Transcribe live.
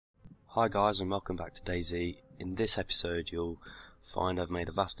Hi guys and welcome back to DayZ. In this episode you'll find I've made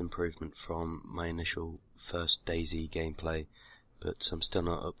a vast improvement from my initial first DayZ gameplay, but I'm still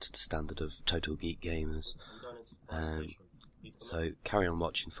not up to the standard of Total Geek gamers. So carry on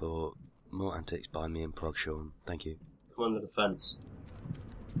watching for more antics by me and ProgSean. Thank you. Come under the fence.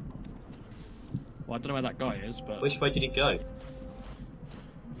 Well, I don't know where that guy is, but... Which way did he go?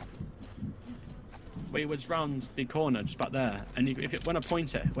 Well, he was round the corner, just back there, and when I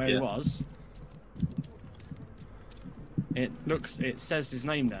point it where he was, it says his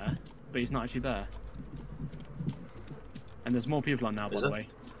name there, but he's not actually there. And there's more people on now, by the way.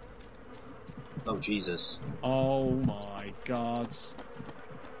 Oh, Jesus. Oh my God.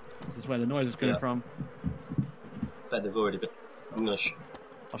 This is where the noise is coming from. Bet they've already been... I'm gonna shut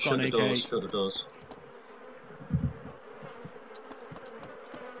the doors, shut the doors.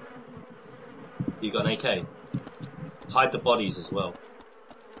 You got an AK? Hide the bodies as well.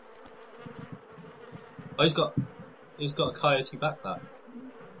 Oh, he's got a coyote backpack.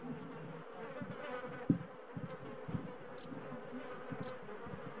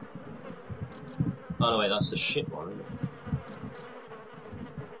 Oh no, wait, that's the shit one, isn't it?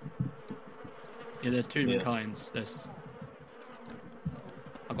 Yeah, there's two different kinds.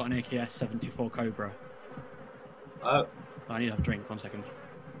 I've got an AKS 74 Cobra. Oh. I need to have a drink, 1 second.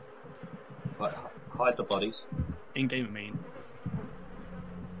 Right, hide the bodies. In game, I mean.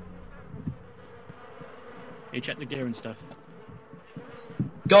 You check the gear and stuff.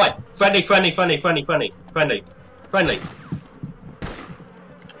 Guy! Friendly!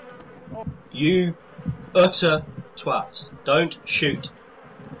 You utter twat. Don't shoot.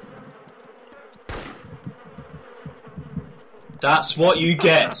 That's what you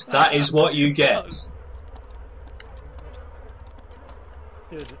get. That is what you get.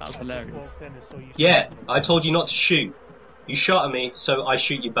 That was hilarious. Yeah, I told you not to shoot. You shot at me, so I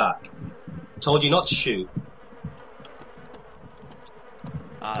shoot you back. Told you not to shoot.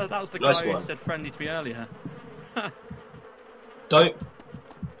 That was the guy who said friendly to me earlier. Don't...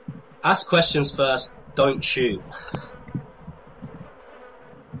 Ask questions first, don't shoot.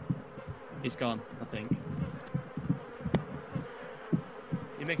 He's gone, I think.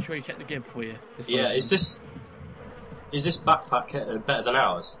 You make sure you check the gear before you... Yeah, is this backpack better than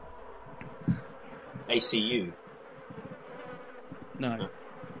ours? ACU? No.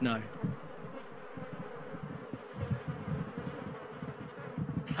 No.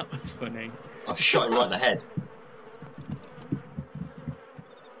 That was funny. I've shot him right in the head.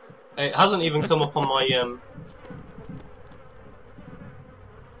 It hasn't even come up on my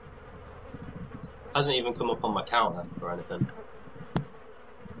hasn't even come up on my counter or anything.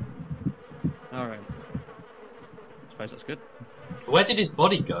 Alright. Suppose that's good. Where did his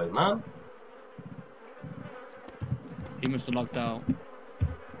body go, man? He must have logged out.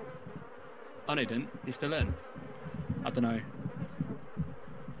 Oh no, he didn't. He's still in. I don't know.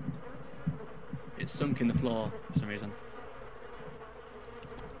 It's sunk in the floor for some reason.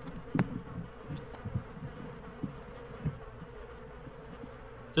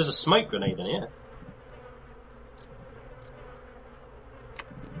 There's a smoke grenade in here.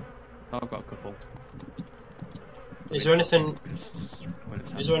 I've got a couple. Is there anything?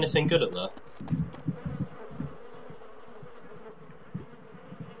 Is there anything good up there?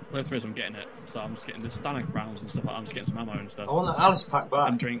 Well, if there is, I'm getting it. So I'm just getting the Stalag rounds and stuff. I'm just getting some ammo and stuff. I want that Alice pack back.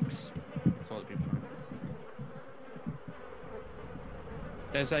 And drinks. That's all it'd be fine.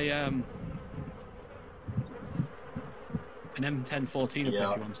 There's a an M1014 if you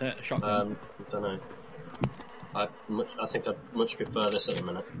want it. A shotgun. I don't know. I think I'd much prefer this at the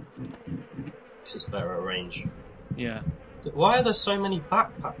minute. Because it's better at range. Yeah. Why are there so many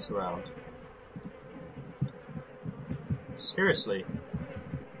backpacks around? Seriously.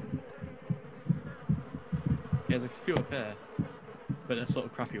 Yeah, there's a few up here. But they're sort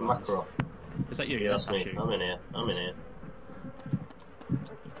of crappy ones. Makarov. Is that you? Yeah, that's me. I'm in here.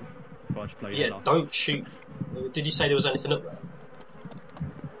 Well, yeah, don't shoot. Did you say there was anything up there?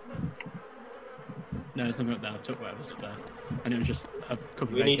 No, there's nothing up there. I took whatever was up there. And it was just a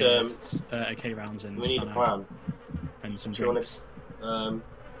couple of AK rounds and we need a plan. And some drinks. How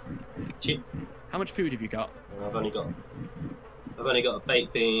much food have you got? I've only got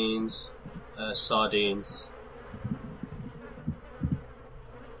baked beans, sardines.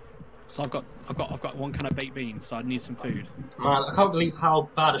 So I've got one can of baked beans, so I need some food. Man, I can't believe how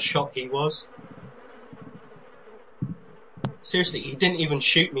bad a shot he was. Seriously, he didn't even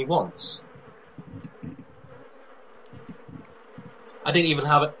shoot me once. I didn't even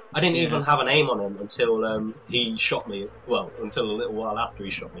have an aim on him until he shot me. Well, until a little while after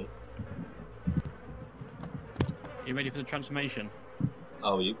he shot me. You ready for the transformation?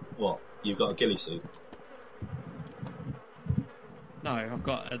 Oh, what? You've got a ghillie suit? No, I've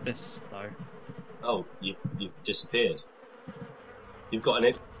got this though. Oh, you've disappeared. You've got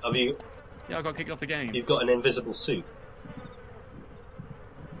an... Have you... Yeah, I got kicked off the game. You've got an invisible suit.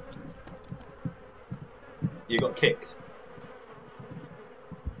 You got kicked.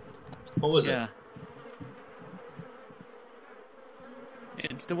 What was it?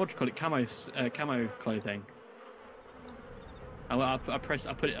 It's the, what do you call it, camo clothing. I went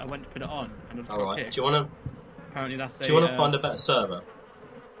to put it on, and I got kicked. Do you want to? Apparently that's. Do you want to find a better server?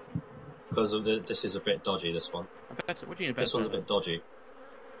 Because this is a bit dodgy. This one. What do you mean a better This one's server? a bit dodgy.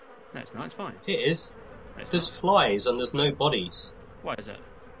 No, it's not. It's fine. It is. No, it's there's not. flies and there's no bodies. What is it?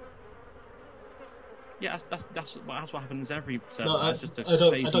 Yeah, that's what happens in every server. No, it's just a I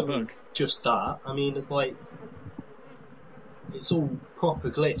don't DayZ mean bug. just that. I mean, it's like it's all proper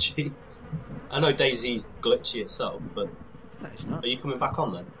glitchy. I know DayZ's glitchy itself, but No, it's not. are you coming back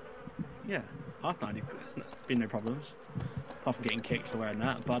on then? Yeah, I've not. It's been no problems. Apart from getting kicked for wearing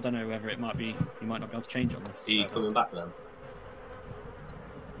that, but I don't know whether it might be. You might not be able to change on this. Are you server. coming back then?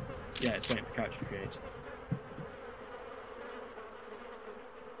 Yeah, it's waiting for character to create.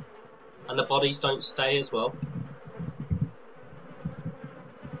 And the bodies don't stay as well.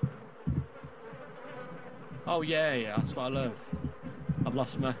 Oh yeah, that's what I love. I've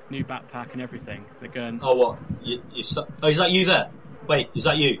lost my new backpack and everything. The gun. Oh what? Oh, is that you there? Wait, is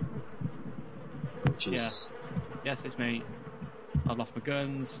that you? Oh, Jesus. Yeah. Yes, it's me. I've lost my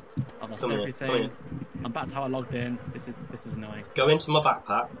guns. I've lost Come everything. here. I'm back to how I logged in. This is annoying. Go into my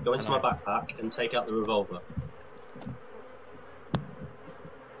backpack. Go into Hello. my backpack and take out the revolver.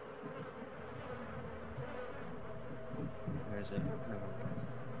 Where is it?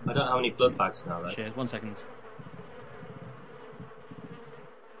 No. I don't have any blood bags now, though. Cheers. 1 second.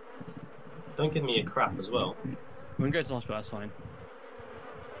 Don't give me a crap as well. We can go to the hospital. That's fine.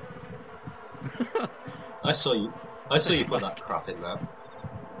 I saw you. I saw you put that crap in there.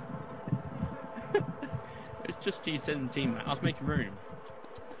 It's just you sitting team. I was making room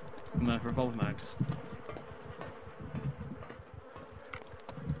for my revolver mags.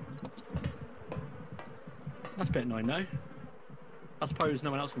 That's a bit annoying, though. I suppose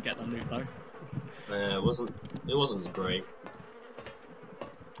no one else can get that loot, though. It wasn't great.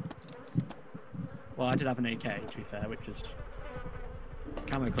 Well, I did have an AK, to be fair, which is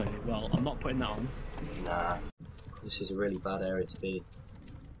camo clothing. Well, I'm not putting that on. Nah. This is a really bad area to be.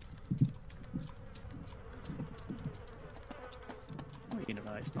 Well, you know,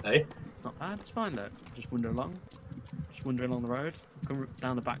 it's not. Hey? It's not bad. It's fine though. Just wander along. Just wander along the road. Come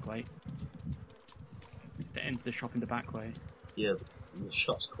down the back way. To enter the shop in the back way. Yeah, the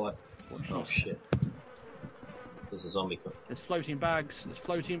shop's quite... Oh shit. There's a zombie coming. There's floating bags. There's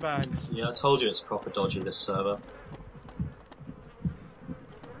floating bags. Yeah, I told you it's proper dodgy, this server.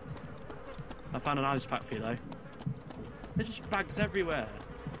 I found an ice pack for you though. There's just bags everywhere.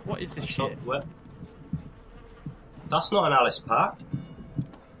 What is this shit? Where? That's not an Alice pack.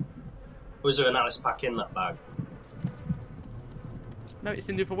 Or is there an Alice pack in that bag? No, it's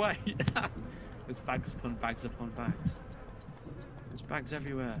in the other way. There's bags upon bags upon bags. There's bags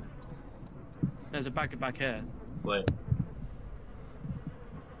everywhere. There's a bag back here. Wait,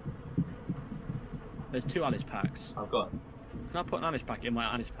 There's 2 Alice packs. I've got... Can I put an Alice pack in my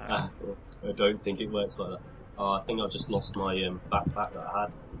Alice pack? I don't think it works like that. Oh, I think I just lost my backpack that I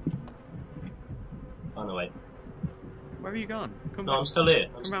had. Oh no, wait. Where are you gone? Come No, back. I'm still here.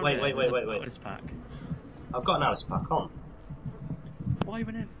 Come round Wait. here. There's a Alice pack. I've got an Alice pack on. Why you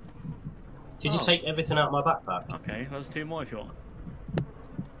went in? Did you take everything out of my backpack? Okay, there's 2 more if you want.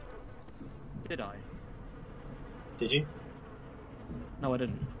 Did I? Did you? No, I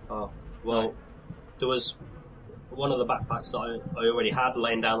didn't. Oh, well, No. there was one of the backpacks that I already had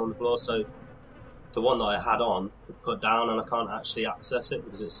laying down on the floor, so the one that I had on put down and I can't actually access it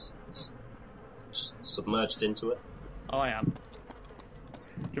because it's just submerged into it. Oh, I am.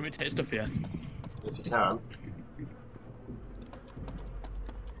 Do you want me to take stuff here? If you can.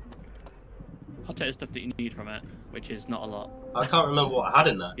 I'll take the stuff that you need from it, which is not a lot. I can't remember what I had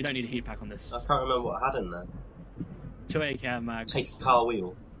in there. You don't need a heat pack on this. I can't remember what I had in there. 2 AK mags, Take a car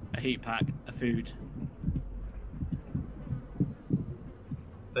wheel. a heat pack, a food.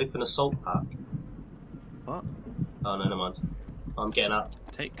 Open a salt pack. What? Oh, no, never mind. I'm getting out.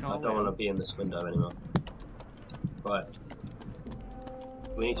 Take I car don't want to wheel. be in this window anymore. Right.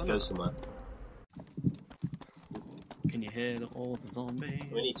 We need to go somewhere. Can you hear all the zombies?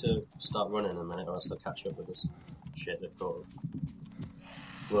 We need to start running in a minute or else they'll catch up with us. Shit, they've caught us.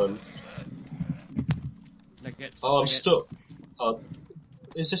 Run. Oh, I'm stuck. Oh,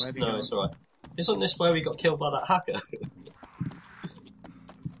 is this... Where have you No, gone? it's alright. Isn't this where we got killed by that hacker?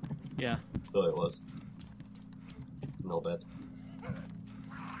 Yeah. Thought it was. Not bad.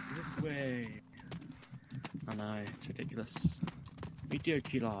 This way. I know, it's ridiculous.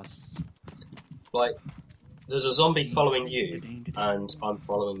 Ridiculous. Like, there's a zombie following you, and I'm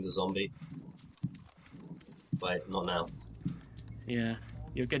following the zombie. Wait, not now. Yeah,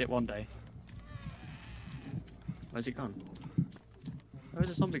 you'll get it one day. Where's it gone? Where's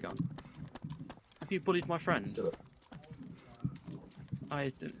the zombie gone? Have you bullied my friend? Sure.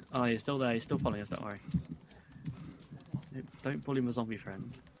 Oh, he's still there, he's still following us, don't worry. Don't bully my zombie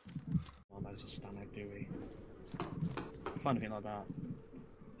friend. Oh, there's a stomach, do we? Find anything like that.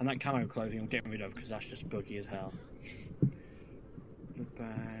 And that camo clothing I'm getting rid of because that's just buggy as hell. Good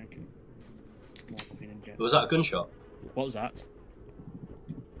bag. More ninja. Was that a gunshot? What was that?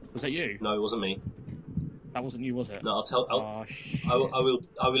 Was that you? No, it wasn't me. That wasn't you, was it? No, Oh, shit. I will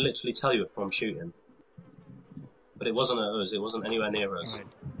literally tell you if I'm shooting. But it wasn't at us. It wasn't anywhere near us.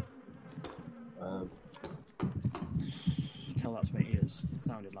 Right. Tell that to my ears. It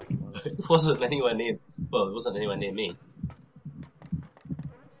sounded like it was. It wasn't anywhere near. Well, it wasn't anywhere near me.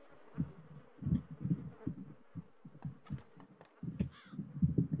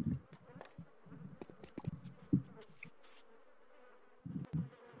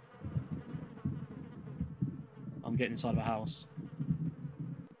 I'm getting inside of a house.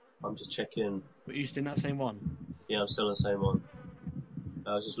 I'm just checking. But you still in that same one? Yeah, I'm still in the same one.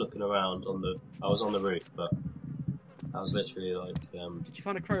 I was just looking around on the. I was on the roof, but I was literally like. Did you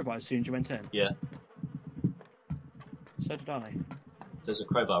find a crowbar as soon as you went in? Yeah. So did I. There's a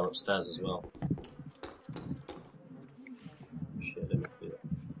crowbar upstairs as well. Shit, I didn't do that.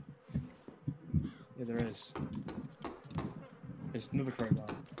 Yeah, there is. There's another crowbar.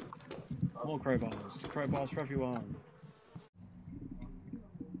 More crowbars. Crowbars for everyone.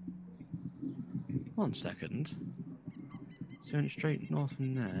 1 second. So went straight north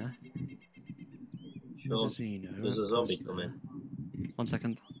from there. Sure. There's a zombie coming. 1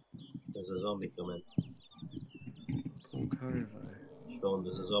 second. There's a zombie coming. Porcovo. Sean,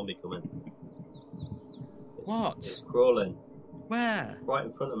 there's a zombie coming. What? It's crawling. Where? Right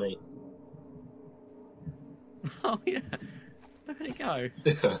in front of me. Oh yeah. Look at it go.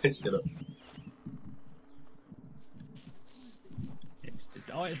 Shut up.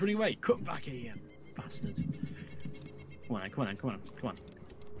 It's running away. Come back here, you bastard. Come on.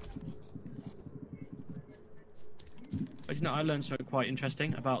 But you know, I learned something quite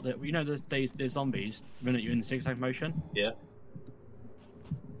interesting about the. You know, the zombies run at you in zigzag motion. Yeah.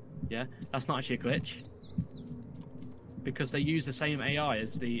 Yeah, that's not actually a glitch. Because they use the same AI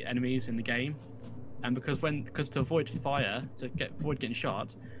as the enemies in the game, and because to avoid fire, avoid getting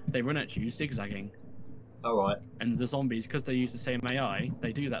shot, they run at you zigzagging. Alright. And the zombies, because they use the same AI,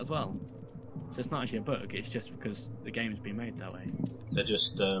 they do that as well. So it's not actually a bug, it's just because the game's been made that way. They're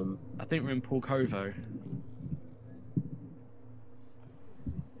just, I think we're in Porcovo.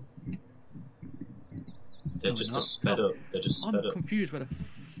 They're just sped up. They're just sped up. I'm confused where the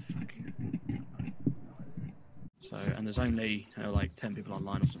fuck. So, and there's only, like 10 people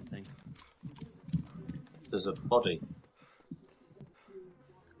online or something. There's a body.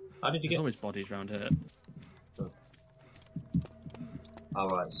 How did you There's get... always bodies around here.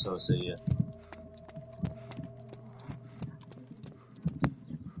 Alright, so I see, yeah.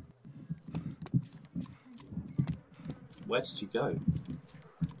 Where did you go?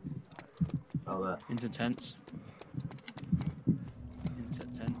 Oh, there. Into tents. Into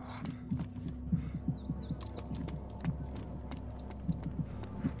tents.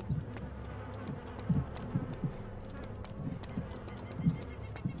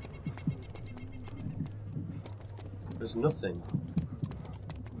 There's nothing.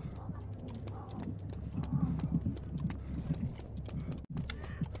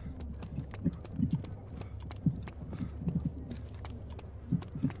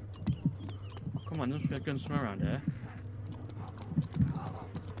 Come on, there's a gun somewhere around here.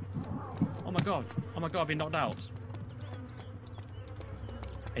 Oh my god, I've been knocked out.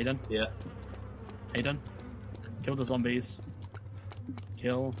 Aiden? Yeah. Aiden? Kill the zombies.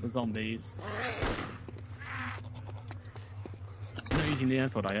 Kill the zombies. You're not using the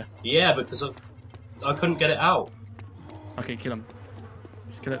airfield, are you? Yeah, because I couldn't get it out. Okay, kill him.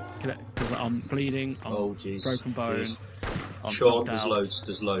 Just kill it, because I'm bleeding, I'm Oh, jeez. broken bone, Jeez. I'm Sure, knocked there's out. loads,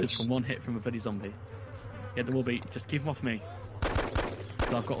 there's Just loads. from one hit from a bloody zombie. Yeah, there will be. Just keep them off me.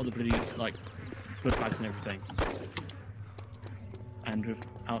 So I've got all the bloody, like, blood bags and everything. And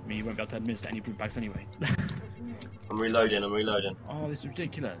without me, you won't be able to administer any blood bags anyway. I'm reloading. Oh, this is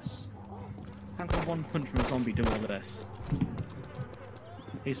ridiculous. How can one punch from a zombie do all of this?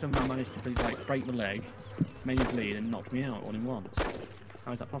 He somehow managed to, like, break my leg, made me bleed, and knocked me out all in once.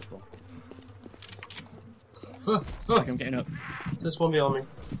 How is that possible? Huh, Like I'm getting up. There's one behind me.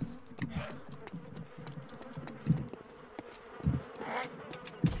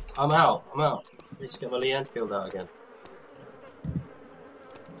 I'm out. I need to get my Lee Enfield out again.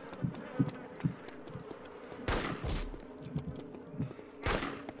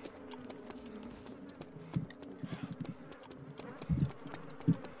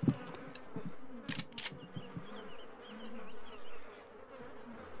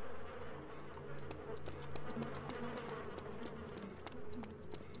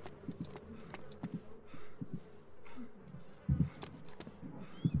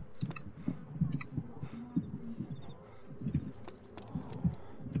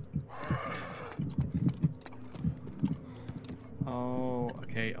 Oh,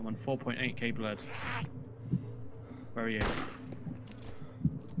 okay, I'm on 4.8k blood. Where are you?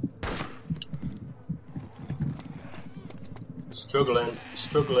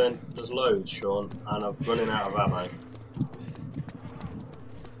 Struggling. There's loads, Sean, and I'm running out of ammo.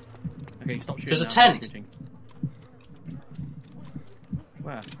 Okay, stop shooting. There's a now, tent! stop shooting.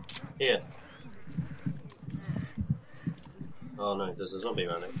 Where? Here. Oh no, there's a zombie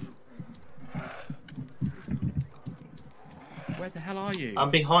around it. Where the hell are you? I'm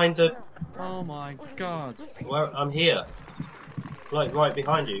behind the... Oh my god. Where? I'm here. Like, right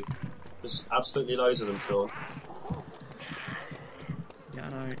behind you. There's absolutely loads of them, Sean. Yeah, I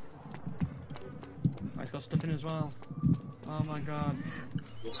know. Oh, it's got stuff in as well. Oh my god.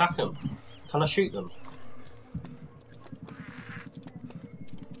 Attack them. Can I shoot them?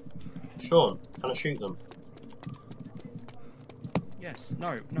 Sean, can I shoot them? Yes.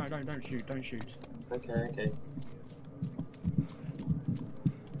 No, don't shoot, don't shoot. Okay.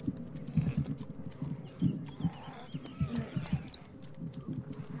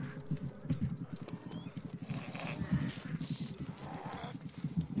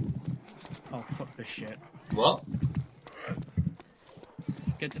 Oh, fuck this shit. What?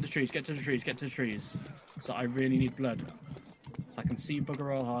 Get to the trees. So I really need blood. So I can see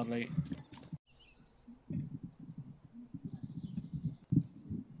bugger all hardly.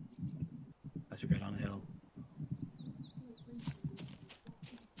 I should go down the hill.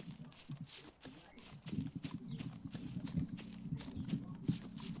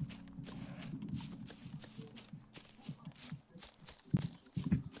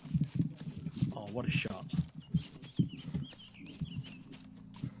 Oh, what a shot.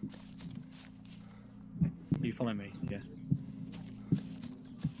 Are you following me? Yeah.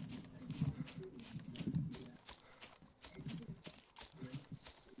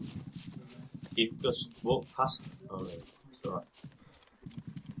 You just walk past. Oh no, it's alright.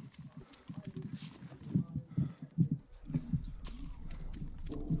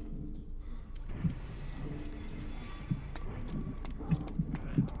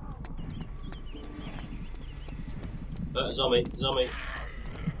 Zombie.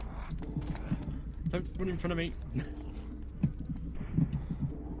 Don't run in front of me.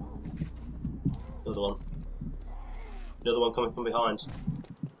 Another one. Another one coming from behind.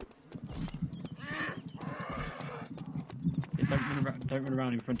 Yeah, don't run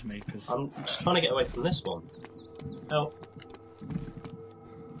around in front of me, because I'm just trying to get away from this one. Help.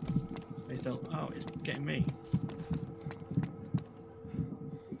 they still. Oh, it's getting me.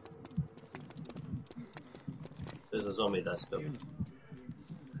 There's a zombie there still.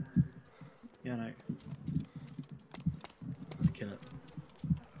 Yeah, no. Kill it.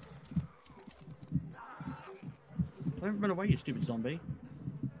 Don't run away, you stupid zombie.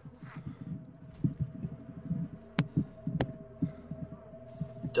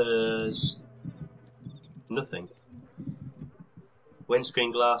 There's nothing.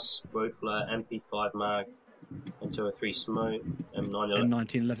 Windscreen glass, road flare, MP5 mag, M203 smoke, M911.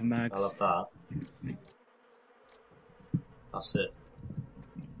 M1911 mags. I love that. That's it.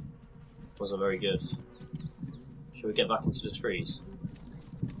 Wasn't very good. Shall we get back into the trees?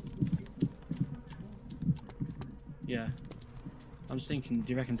 Yeah. I'm just thinking,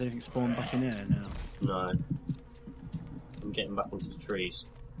 do you reckon anything spawned back in there now? No. I'm getting back into the trees.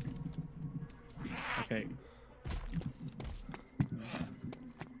 Okay.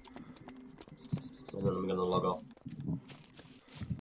 And then I'm going to log off.